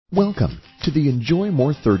Welcome to the Enjoy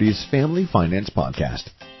More 30s Family Finance Podcast,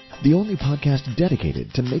 the only podcast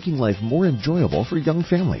dedicated to making life more enjoyable for young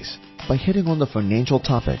families by hitting on the financial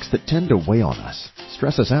topics that tend to weigh on us,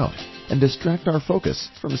 stress us out, and distract our focus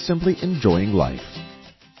from simply enjoying life.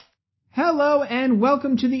 Hello and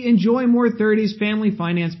welcome to the Enjoy More 30s Family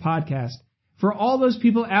Finance Podcast. For all those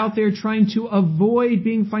people out there trying to avoid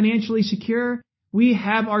being financially secure, we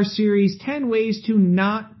have our series 10 Ways to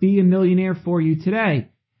Not Be a Millionaire for you today.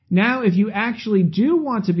 Now, if you actually do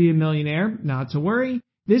want to be a millionaire, not to worry,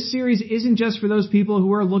 this series isn't just for those people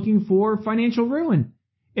who are looking for financial ruin.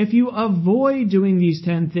 If you avoid doing these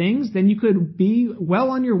 10 things, then you could be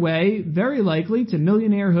well on your way, very likely, to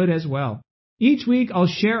millionairehood as well. Each week, I'll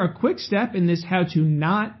share a quick step in this how to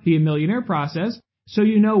not be a millionaire process so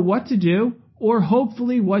you know what to do or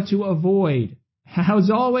hopefully what to avoid.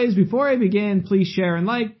 As always, before I begin, please share and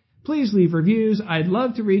like. Please leave reviews. I'd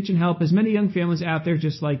love to reach and help as many young families out there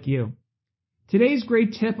just like you. Today's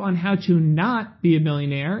great tip on how to not be a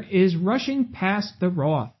millionaire is rushing past the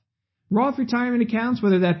Roth. Roth retirement accounts,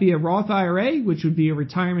 whether that be a Roth IRA, which would be a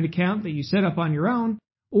retirement account that you set up on your own,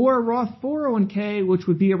 or a Roth 401k, which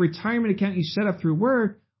would be a retirement account you set up through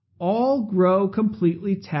work, all grow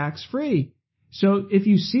completely tax-free. So if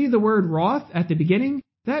you see the word Roth at the beginning,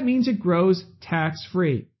 that means it grows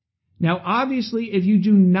tax-free. Now, obviously, if you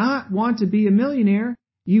do not want to be a millionaire,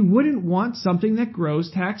 you wouldn't want something that grows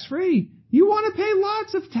tax-free. You want to pay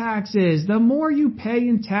lots of taxes. The more you pay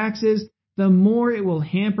in taxes, the more it will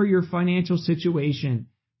hamper your financial situation.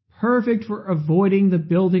 Perfect for avoiding the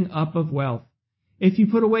building up of wealth. If you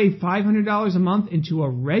put away $500 a month into a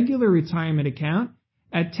regular retirement account,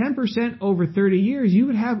 at 10% over 30 years, you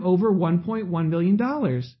would have over $1.1 million.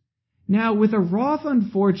 Now, with a Roth,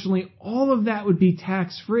 unfortunately, all of that would be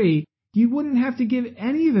tax-free. You wouldn't have to give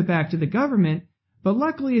any of it back to the government, but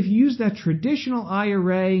luckily if you use that traditional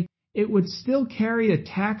IRA, it would still carry a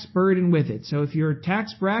tax burden with it. So if your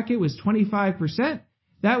tax bracket was 25%,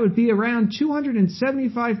 that would be around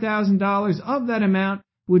 $275,000 of that amount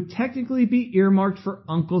would technically be earmarked for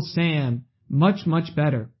Uncle Sam. Much, much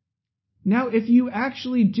better. Now, if you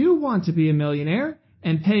actually do want to be a millionaire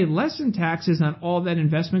and pay less in taxes on all that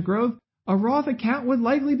investment growth, a Roth account would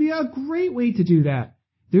likely be a great way to do that.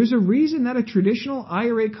 There's a reason that a traditional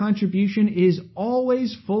IRA contribution is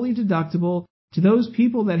always fully deductible to those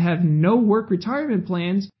people that have no work retirement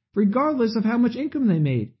plans, regardless of how much income they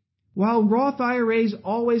made. While Roth IRAs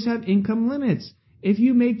always have income limits. If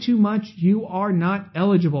you make too much, you are not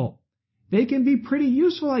eligible. They can be pretty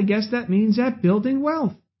useful, I guess that means, at building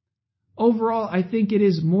wealth. Overall, I think it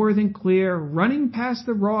is more than clear running past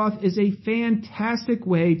the Roth is a fantastic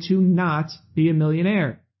way to not be a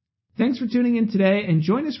millionaire. Thanks for tuning in today, and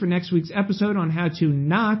join us for next week's episode on how to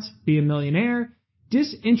not be a millionaire,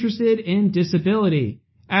 disinterested in disability.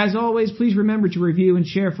 As always, please remember to review and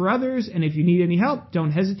share for others, and if you need any help,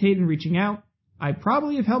 don't hesitate in reaching out. I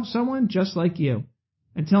probably have helped someone just like you.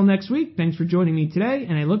 Until next week, thanks for joining me today,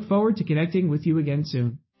 and I look forward to connecting with you again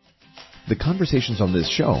soon. The conversations on this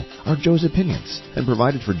show are Joe's opinions and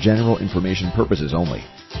provided for general information purposes only.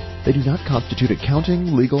 They do not constitute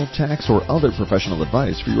accounting, legal, tax, or other professional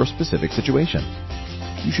advice for your specific situation.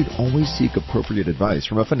 You should always seek appropriate advice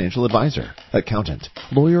from a financial advisor, accountant,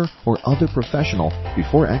 lawyer, or other professional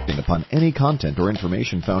before acting upon any content or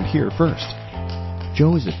information found here first.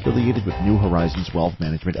 Joe is affiliated with New Horizons Wealth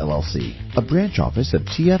Management, LLC, a branch office of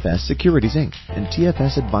TFS Securities, Inc., and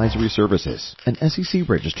TFS Advisory Services, an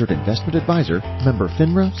SEC-registered investment advisor, member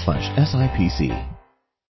FINRA/SIPC.